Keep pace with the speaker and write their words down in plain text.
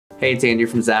Hey, it's Andrew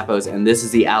from Zappos, and this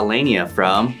is the Alania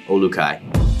from OluKai.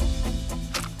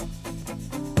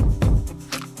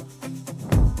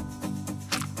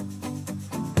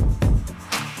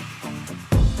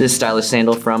 This stylish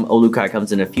sandal from OluKai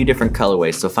comes in a few different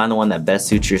colorways, so find the one that best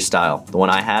suits your style. The one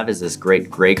I have is this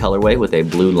great gray colorway with a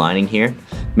blue lining here,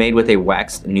 made with a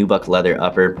waxed nubuck leather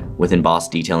upper with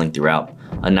embossed detailing throughout,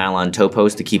 a nylon toe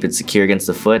post to keep it secure against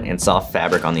the foot, and soft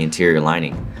fabric on the interior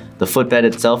lining. The footbed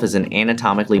itself is an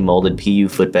anatomically molded PU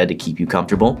footbed to keep you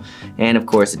comfortable, and of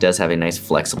course it does have a nice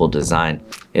flexible design.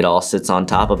 It all sits on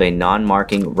top of a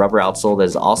non-marking rubber outsole that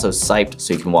is also siped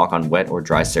so you can walk on wet or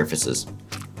dry surfaces.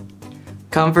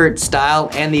 Comfort, style,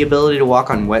 and the ability to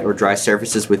walk on wet or dry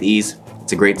surfaces with ease.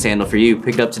 It's a great sandal for you.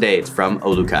 Pick it up today. It's from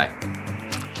OluKai.